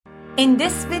In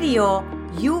this video,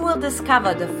 you will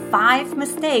discover the 5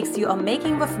 mistakes you are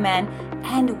making with men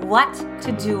and what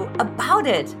to do about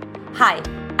it. Hi,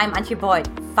 I'm Antje Boyd,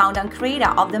 founder and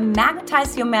creator of the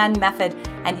Magnetize Your Man method.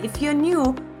 And if you're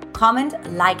new, comment,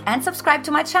 like, and subscribe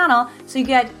to my channel so you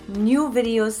get new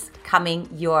videos coming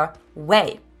your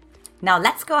way. Now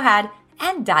let's go ahead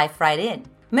and dive right in.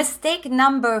 Mistake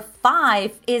number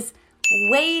 5 is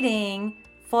waiting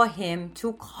for him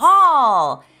to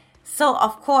call. So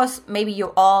of course, maybe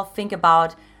you all think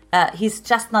about he's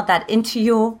just not that into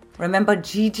you. Remember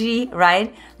Gigi,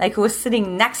 right? Like who was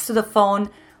sitting next to the phone,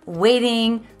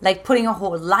 waiting, like putting her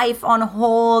whole life on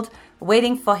hold,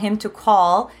 waiting for him to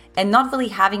call and not really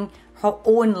having her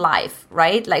own life,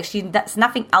 right? Like she has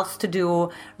nothing else to do,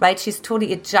 right? She's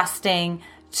totally adjusting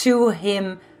to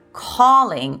him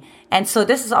calling. And so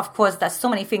this is, of course, there's so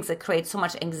many things that create so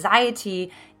much anxiety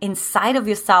inside of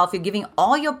yourself. You're giving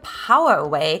all your power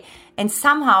away, and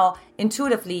somehow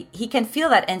intuitively he can feel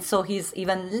that, and so he's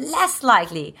even less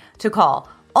likely to call.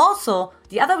 Also,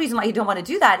 the other reason why you don't want to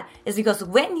do that is because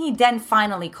when he then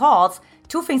finally calls,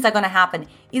 2 things are going to happen.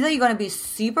 Either you're going to be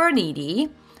super needy,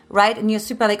 right? And you're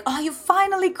super like, oh, you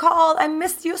finally called. I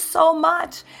missed you so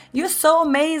much. You're so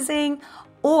amazing.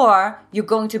 Or you're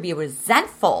going to be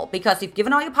resentful because you've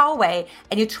given all your power away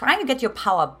and you're trying to get your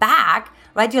power back,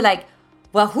 right? You're like,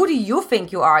 well, who do you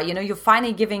think you are? You know, you're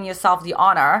finally giving yourself the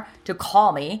honor to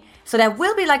call me. So there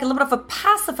will be like a little bit of a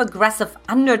passive-aggressive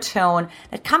undertone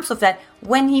that comes with that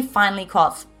when he finally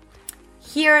calls.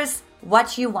 Here's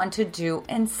what you want to do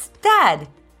instead.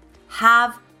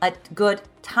 Have a good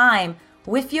time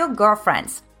with your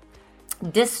girlfriends.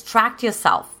 Distract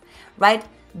yourself, right?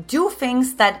 Do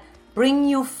things that bring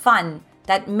you fun,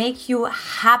 that make you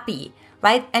happy,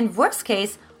 right? And worst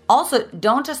case, also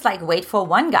don't just like wait for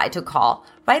one guy to call,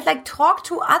 right? Like talk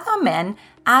to other men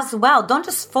as well. Don't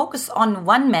just focus on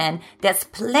one man. There's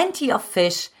plenty of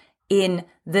fish in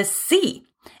the sea.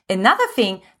 Another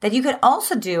thing that you can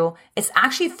also do is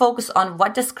actually focus on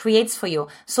what this creates for you.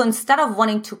 So instead of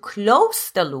wanting to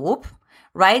close the loop,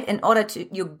 right, in order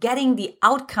to, you're getting the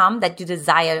outcome that you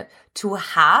desire to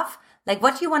have, like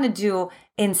what you want to do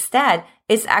instead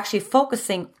is actually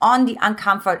focusing on the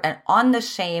uncomfort and on the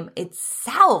shame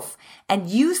itself and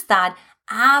use that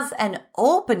as an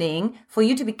opening for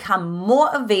you to become more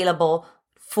available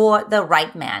for the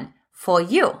right man for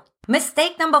you.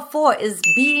 Mistake number 4 is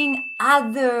being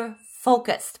other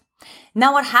focused.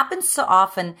 Now, what happens so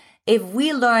often if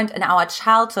we learned in our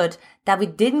childhood that we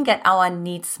didn't get our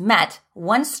needs met,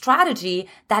 one strategy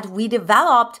that we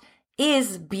developed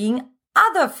is being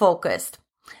other focused.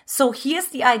 So here's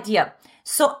the idea.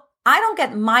 So I don't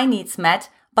get my needs met,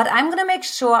 but I'm going to make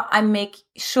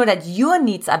sure that your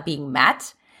needs are being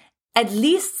met. At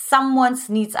least someone's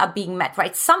needs are being met,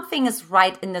 right? Something is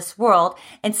right in this world.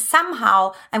 And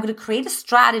somehow I'm going to create a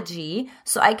strategy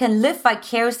so I can live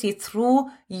vicariously through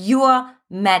your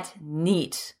met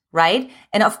need, right?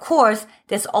 And of course,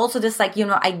 there's also this like,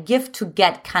 I give to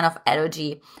get kind of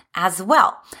energy as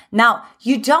well. Now,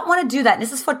 you don't want to do that.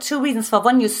 This is for 2 reasons. For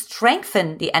one, you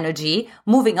strengthen the energy,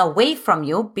 moving away from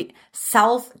you,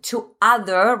 self to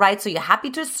other, right? So you're happy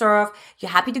to serve.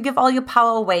 You're happy to give all your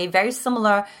power away. Very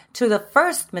similar to the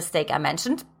first mistake I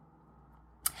mentioned.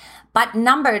 But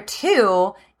number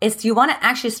 2 is you want to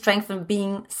actually strengthen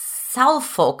being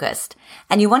self-focused.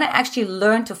 And you want to actually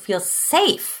learn to feel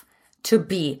safe to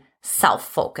be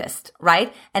self-focused,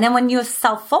 right? And then when you're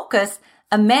self-focused,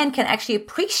 a man can actually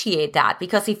appreciate that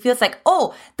because he feels like,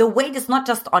 oh, the weight is not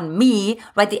just on me,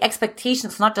 right? The expectation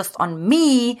is not just on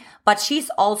me, but she's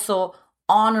also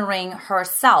honoring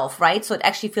herself, right? So it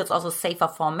actually feels also safer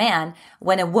for a man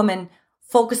when a woman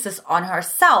focuses on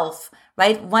herself,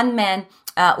 right? One man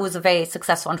who was a very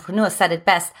successful entrepreneur said it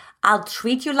best, I'll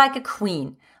treat you like a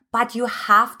queen, but you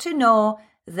have to know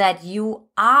that you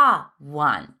are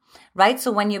one, right?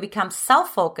 So when you become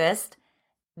self-focused,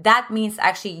 that means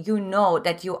actually you know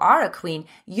that you are a queen.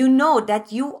 You know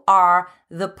that you are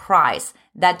the prize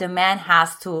that the man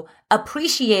has to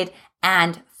appreciate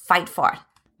and fight for.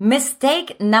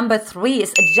 Mistake number 3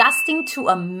 is adjusting to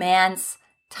a man's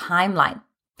timeline.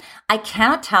 I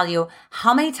cannot tell you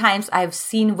how many times I've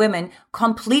seen women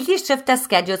completely shift their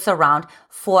schedules around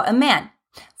for a man.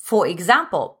 For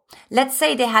example, let's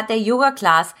say they had their yoga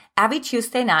class every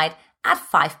Tuesday night at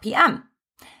 5 p.m.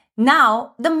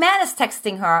 Now, the man is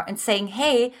texting her and saying,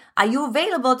 hey, are you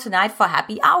available tonight for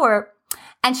happy hour?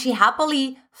 And she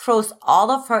happily throws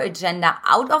all of her agenda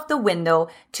out of the window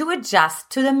to adjust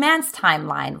to the man's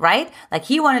timeline, right? Like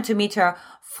he wanted to meet her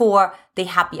for the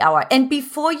happy hour. And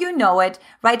before you know it,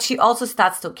 right, she also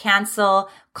starts to cancel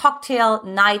cocktail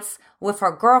nights with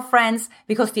her girlfriends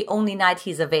because the only night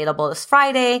he's available is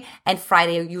Friday, and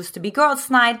Friday used to be girls'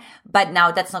 night, but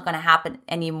now that's not going to happen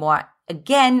anymore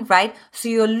again, right? So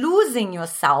you're losing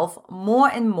yourself more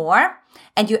and more,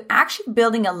 and you're actually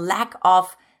building a lack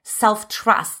of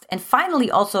self-trust, and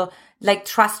finally also like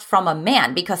trust from a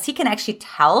man, because he can actually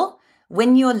tell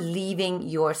when you're leaving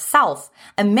yourself.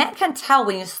 A man can tell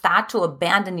when you start to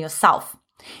abandon yourself.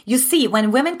 You see,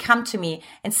 when women come to me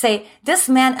and say, this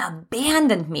man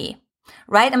abandoned me,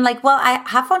 right? I'm like, well, I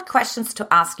have one questions to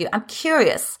ask you. I'm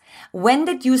curious. When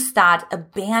did you start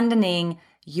abandoning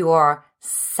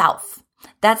yourself?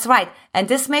 That's right. And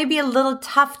this may be a little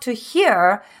tough to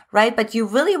hear, right? But you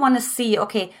really want to see,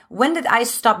 okay, when did I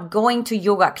stop going to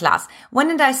yoga class? When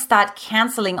did I start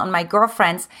canceling on my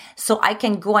girlfriends so I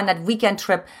can go on that weekend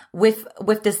trip with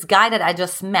this guy that I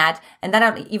just met? And then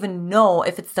I don't even know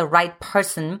if it's the right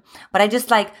person, but I just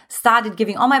like started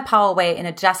giving all my power away and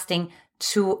adjusting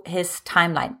to his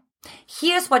timeline.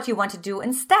 Here's what you want to do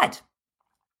instead.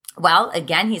 Well,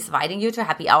 again, he's inviting you to a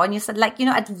happy hour and you said like,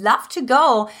 I'd love to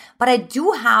go, but I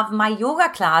do have my yoga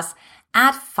class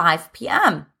at 5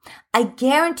 p.m. I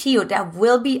guarantee you there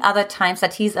will be other times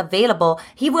that he's available.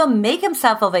 He will make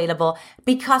himself available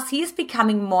because he's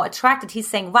becoming more attracted. He's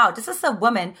saying, wow, this is a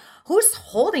woman who's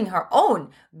holding her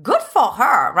own. Good for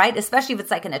her, right? Especially if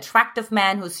it's like an attractive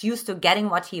man who's used to getting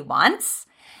what he wants.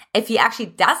 If he actually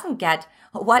doesn't get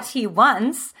what he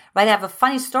wants, right? I have a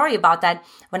funny story about that.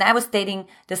 When I was dating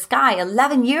this guy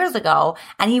 11 years ago,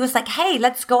 and he was like, hey,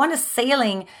 let's go on a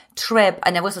sailing trip.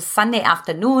 And it was a Sunday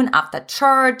afternoon after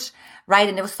church, right?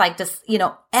 And it was like this,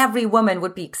 every woman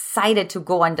would be excited to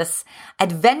go on this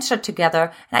adventure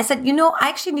together. And I said, I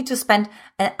actually need to spend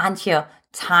an Antje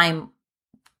time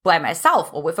by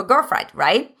myself or with a girlfriend,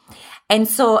 right? And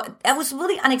so it was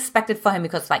really unexpected for him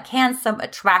because like handsome,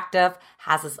 attractive,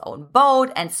 has his own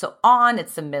boat and so on.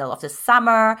 It's the middle of the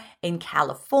summer in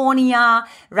California,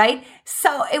 right?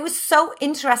 So it was so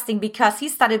interesting because he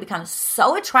started to become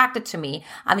so attracted to me.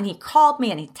 I mean, he called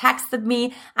me and he texted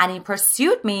me and he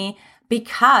pursued me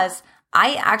because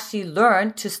I actually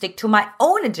learned to stick to my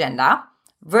own agenda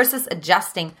versus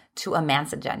adjusting to a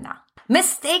man's agenda.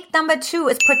 Mistake number 2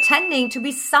 is pretending to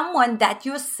be someone that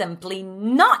you're simply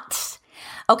not.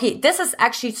 Okay, this is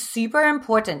actually super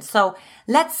important. So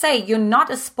let's say you're not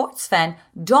a sports fan.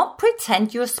 Don't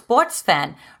pretend you're a sports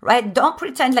fan, right? Don't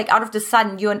pretend like out of the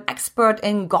sudden you're an expert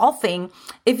in golfing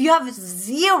if you have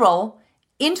zero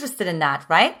interested in that,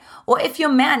 right? Or if your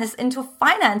man is into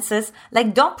finances,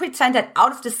 like don't pretend that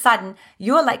out of the sudden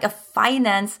you're like a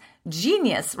finance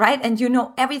genius, right? And you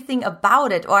know everything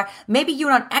about it. Or maybe you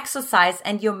don't exercise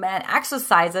and your man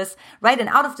exercises, right? And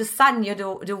out of the sudden you're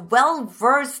the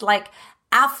well-versed like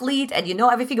athlete and you know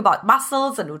everything about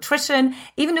muscles and nutrition,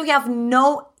 even though you have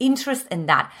no interest in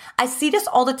that. I see this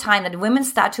all the time that women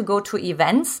start to go to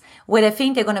events where they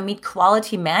think they're going to meet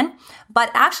quality men, but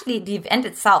actually the event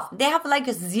itself, they have like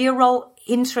a zero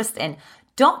interest in.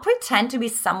 Don't pretend to be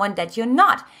someone that you're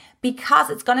not, because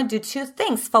it's going to do 2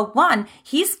 things. For one,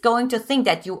 he's going to think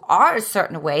that you are a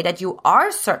certain way, that you are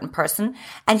a certain person,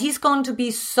 and he's going to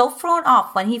be so thrown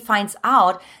off when he finds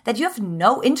out that you have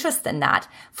no interest in that.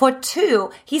 For 2,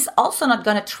 he's also not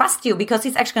going to trust you because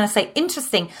he's actually going to say,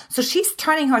 interesting. So she's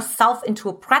turning herself into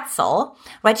a pretzel,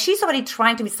 right? She's already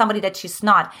trying to be somebody that she's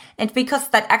not. And because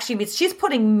that actually means she's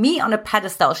putting me on a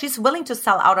pedestal, she's willing to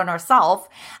sell out on herself,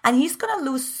 and he's going to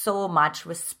lose so much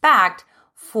respect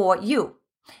for you.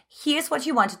 Here's what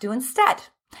you want to do instead.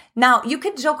 Now, you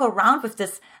can joke around with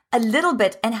this a little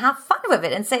bit and have fun with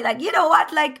it and say like, you know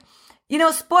what, like,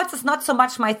 sports is not so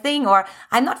much my thing, or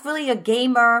I'm not really a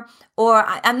gamer, or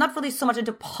I'm not really so much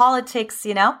into politics,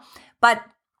 but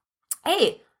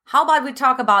hey, how about we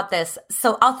talk about this?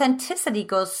 So authenticity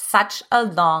goes such a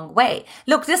long way.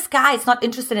 Look, this guy is not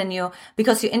interested in you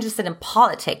because you're interested in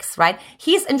politics, right?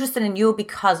 He's interested in you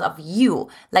because of you.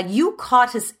 Like you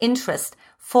caught his interest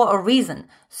for a reason.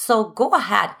 So go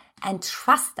ahead and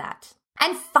trust that.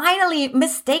 And finally,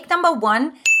 mistake number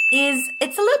 1 is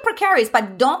it's a little precarious,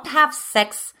 but don't have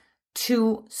sex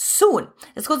too soon.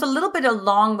 This goes a little bit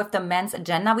along with the men's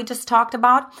agenda we just talked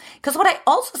about. Because what I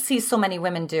also see so many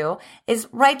women do is,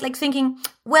 right, like thinking,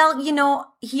 well,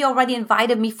 he already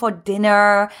invited me for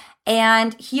dinner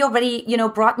and he already,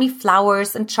 brought me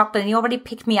flowers and chocolate and he already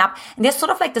picked me up. And there's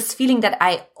sort of like this feeling that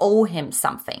I owe him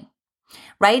something,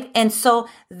 right? And so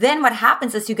then what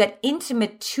happens is you get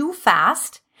intimate too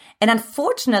fast And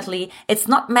unfortunately, it's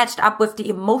not matched up with the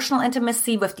emotional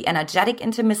intimacy, with the energetic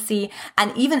intimacy,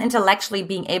 and even intellectually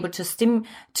being able to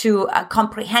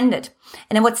comprehend it.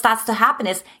 And then what starts to happen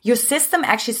is your system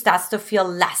actually starts to feel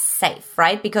less safe,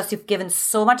 right? Because you've given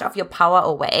so much of your power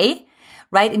away,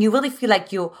 right? And you really feel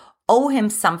like you owe him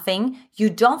something.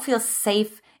 You don't feel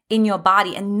safe in your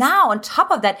body. And now on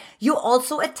top of that, you're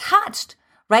also attached,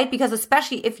 right? Because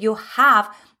especially if you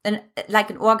have an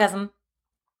orgasm,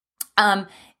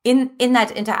 in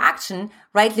that interaction,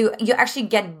 right, you actually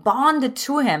get bonded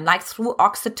to him, like through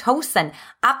oxytocin,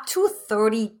 up to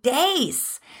 30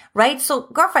 days, right? So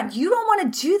girlfriend, you don't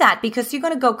want to do that because you're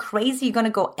going to go crazy. You're going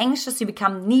to go anxious. You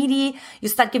become needy. You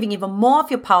start giving even more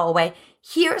of your power away.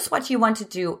 Here's what you want to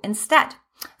do instead.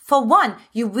 For one,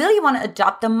 you really want to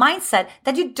adopt the mindset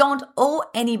that you don't owe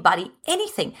anybody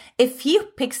anything. If he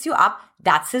picks you up,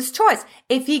 that's his choice.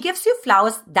 If he gives you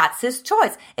flowers, that's his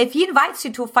choice. If he invites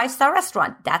you to a 5-star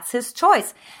restaurant, that's his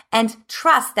choice. And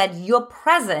trust that your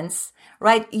presence,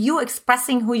 right, you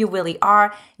expressing who you really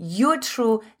are, your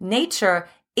true nature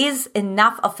is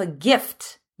enough of a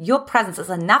gift. Your presence is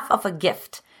enough of a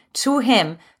gift to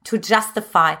him to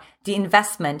justify the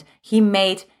investment he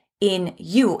made in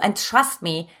you. And trust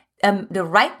me, the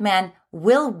right man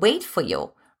will wait for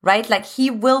you, right? Like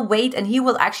he will wait and he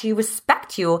will actually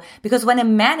respect you, because when a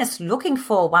man is looking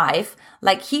for a wife,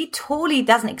 like he totally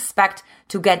doesn't expect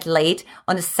to get laid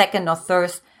on the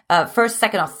first,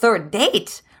 second or third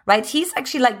date, right? He's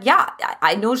actually like, yeah,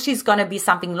 I know she's going to be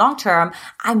something long-term.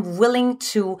 I'm willing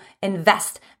to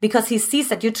invest, because he sees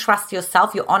that you trust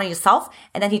yourself, you honor yourself,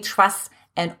 and then he trusts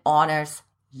and honors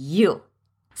you.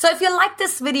 So if you like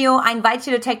this video, I invite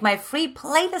you to take my free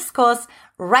playlist course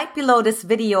right below this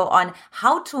video on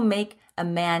how to make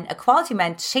a quality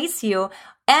man, chase you.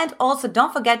 And also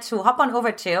don't forget to hop on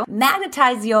over to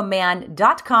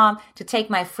magnetizeyourman.com to take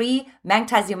my free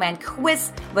Magnetize Your Man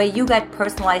quiz, where you get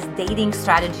personalized dating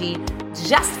strategy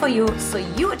just for you, so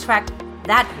you attract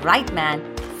that right man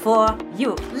for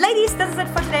you. Ladies, this is it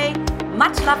for today.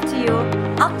 Much love to you.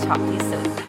 I'll talk to you soon.